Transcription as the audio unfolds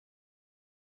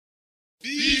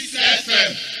This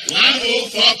FM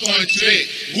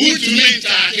 104.3. Good to meet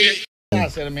you.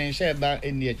 That's a man share that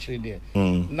in the trade.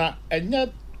 Now, and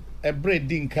yet a bread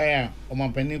didn't kaya or my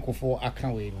penico for a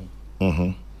coway.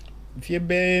 If you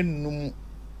be no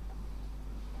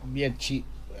be a cheap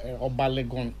or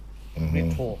balegon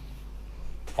before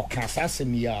or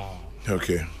cassassin ya.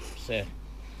 Okay. Say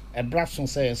a brasson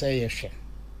say a share.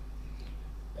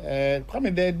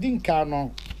 Come there didn't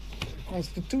no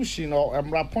constitution or a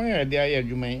rappoint there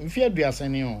you may if you do as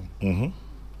any on.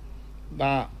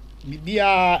 Now,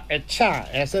 Bibia a cha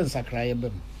essence a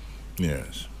cryable.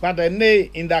 Yes. But in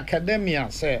the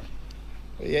academia say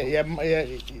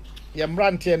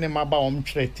Yamranti and Mabam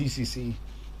TCC.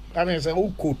 And I say,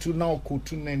 oh, go to now, go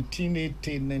to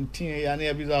 1980, 19, and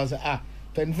every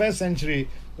 21st century,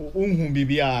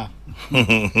 Bibia.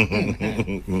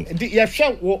 You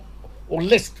shall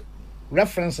list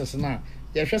references now.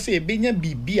 You shall say, Binya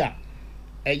Bibia,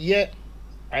 a year.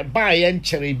 I buy and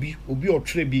cherry be, will be or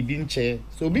tree bin chair.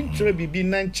 So be tree be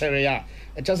nine cherry.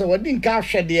 It just what didn't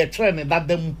capture the trend that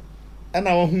them and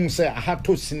our whom say I had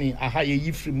to see a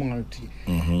higher free monarchy.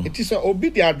 It is a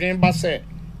obedient dream, but say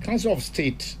Council of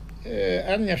State,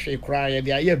 and you cry,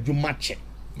 the air do match.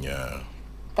 Yeah.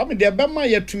 Come there, Bama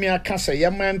yet to me a castle,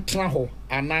 young man traho,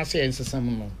 and Nancy and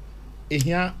Sessamon.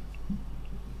 Here,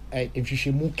 if you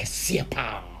should move a sea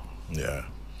power. Yeah.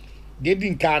 They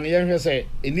didn't can you say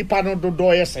any part of the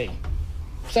door say.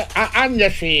 So I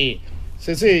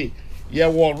say yeah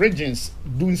war regions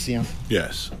Dunsian.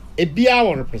 Yes. A be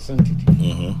our representative.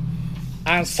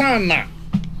 And Sana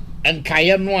and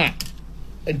Kayanoa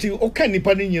until Okani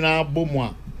in our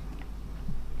Bomoa.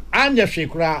 Anya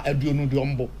Shakra a Dunu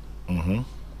Dombo.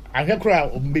 I have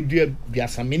crowd maybe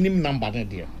there's a minimum number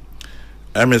there.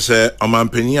 I say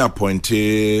Omanpenny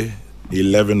appointed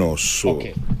 11 or so.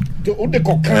 Okay.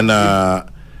 And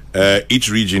each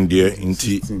region there in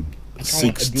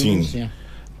 16.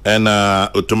 And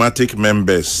automatic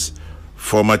members,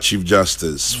 former Chief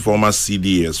Justice, former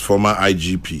CDS, former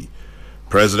IGP,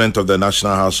 President of the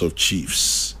National House of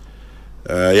Chiefs.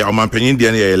 Yeah, Omanpenny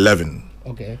there 11.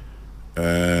 Okay.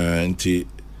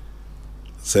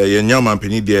 Say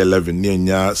Omanpenny there 11,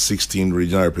 near 16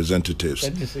 regional representatives.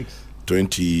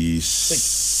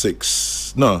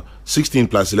 26. No, 16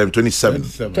 plus 11, 27.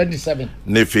 27.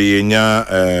 Nefe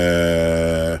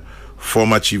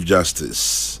former Chief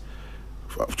Justice,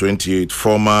 28.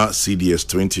 Former CDS,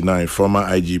 29. Former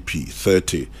IGP,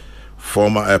 30.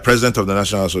 Former President of the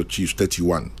National House of Chiefs,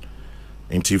 31.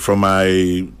 Until from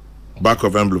my back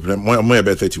of envelope, more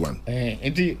about 31.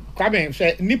 Until Kwame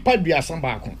say nipa dua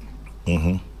sambako.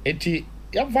 Until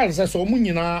young fans say so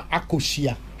munyina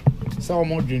akoshia. So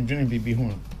mo dwendwen bibi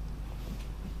ho.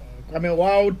 I mean,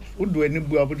 wow, would do any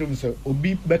boy up to himself, or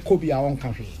be back of your own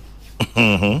country.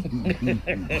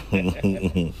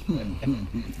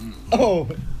 Oh,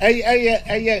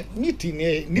 I meeting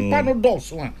a Nipano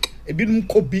dogs one, a bit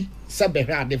coby,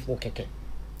 Sabera de Fokeke.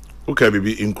 Okay,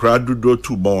 baby, in crowd do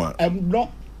 2 more. I'm not.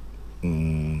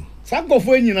 Some go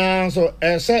for you now, so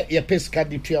say your pesca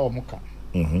di Pia Moka.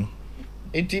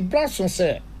 It Brasson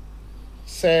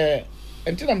say,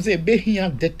 until I'm say, be here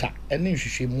data, and then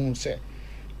she moon say.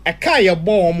 A kaya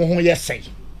bomb on your say.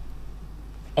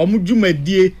 Omujuma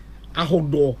dear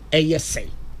ahodo a yes say.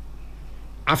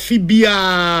 A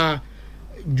fibia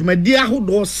Jumadia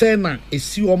hodo sena a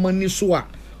si omani soa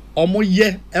omo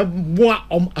ye a boa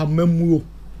a memu.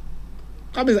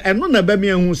 Come and none of them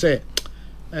who say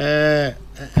a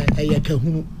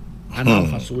yakahunu and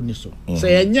alpha so niso.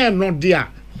 Say, no dear.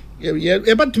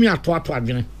 About me at what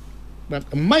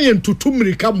but my to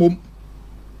tumrika mum.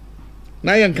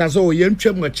 Na yan kaso yen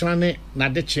twam achane na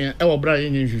de chen e wo bra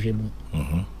yen hwehwemu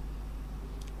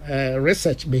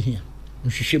research be here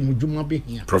hwehwemu dwuma be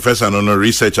here professor no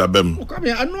research abem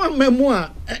come anu amamu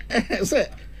a say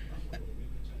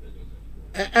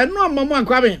anu amamu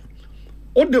akwame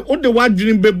o de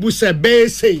wadwin bebu se be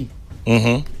sei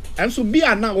enso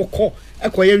bia na wokọ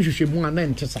ekoye hwehwemu ana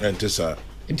ntesa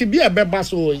nti bia beba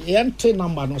so yen te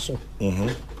number no so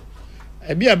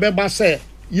bia beba se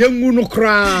yengu no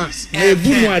kra na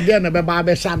ebumu ade na beba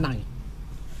be shanan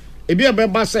ebi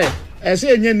beba se ese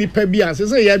enye nipa bia se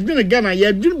ye dwene gana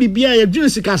ye dwene bibia ye dwene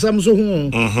sikasam so ho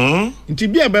nti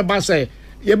bia beba se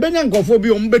ye benya nkofo bi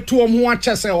ombetu ho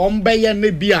akyese ombeye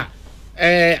na bia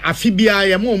afi bia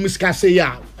ye mo musikase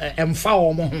ya emfa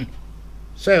wo mo ho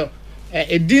so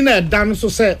edina dan so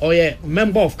se oye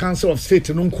member of council of state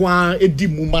no nko edi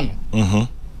mu ma no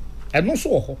eno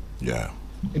so ho yeah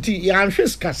nti ya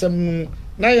hwes kasam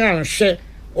na ya nhwe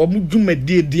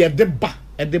omudwumade de ba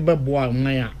de beboa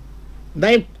nwan ya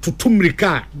dai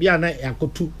tutumrika bia na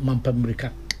yakotu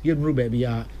mampamrika ye nuru ba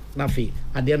bia na fe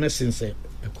ade na sense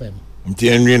ekwem nti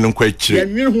enwi no kwachiri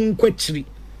enwi ho kwachiri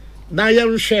na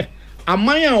yɛhwɛ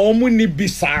aman a ɔmo ni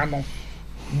bisa no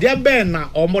de be na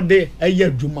ɔmo de ɛyɛ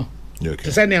adwuma te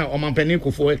sɛ ne ɔmampani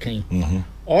kofo ɛkan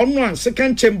ɔno a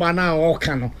second chamber na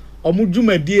ɔka no ɔmo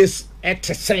dwumadie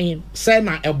ɛte sɛn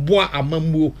na ɛboa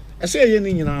amammuo ɛsɛ yɛ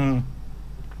ne nyinaa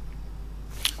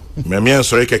Mamian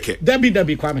sorry keke.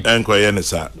 Dabi kwame. Enkoye ne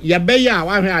sa. Ya be ya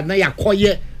wa hwe na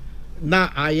yakoye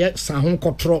na aye sahon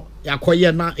kotro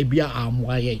yakoye na ebia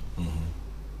amoaye.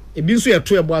 Ebi nso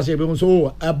yeto ebo ase ebi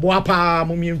nso ebo apa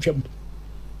mo mientwem.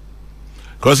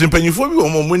 Cause mpanyifo bi wo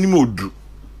mo ni modru.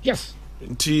 Yes.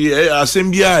 Nti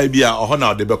asembia ebia oho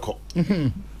na de beko.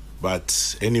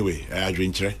 But anyway, I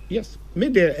adventure. Yes. Me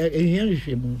de ehia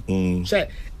hwe mu. Say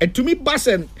etumi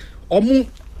basen omu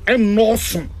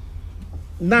ennoso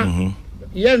na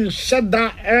yen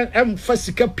shada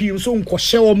fasika pim so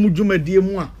nkɔhye wo mudwumadie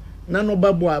mu a na no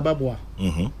baboa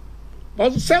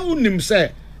but say unim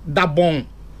say dabon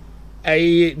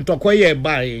ntokoye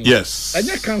bae yes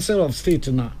anya council of state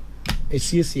na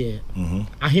esiesie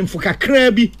ahemfo kakra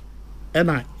bi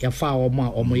na yafa wo ma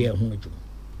omo ye ho adwuma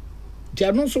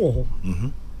dia no so ho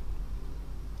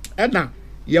na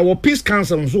your peace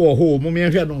council so ho mo me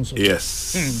hwe no so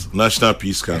yes national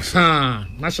peace council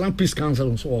national peace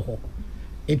council so ho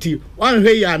enti wan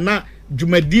hwe ya na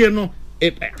dwumadie no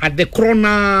adekro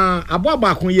na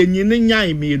aboaba ko ye nyine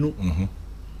nyan mienu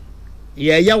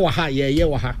ye wa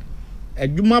ha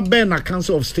adwuma be na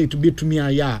council of state betumi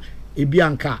aya ebi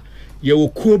anka ye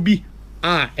okuo bi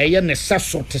eye ne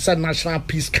seso te se national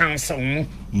peace council no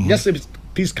yes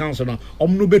peace council no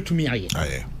omno betumi aya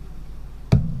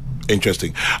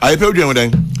interesting. I pay you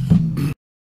then.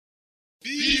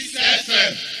 Peace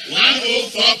FM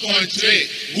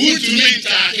 104.3. Good to meet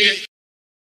you.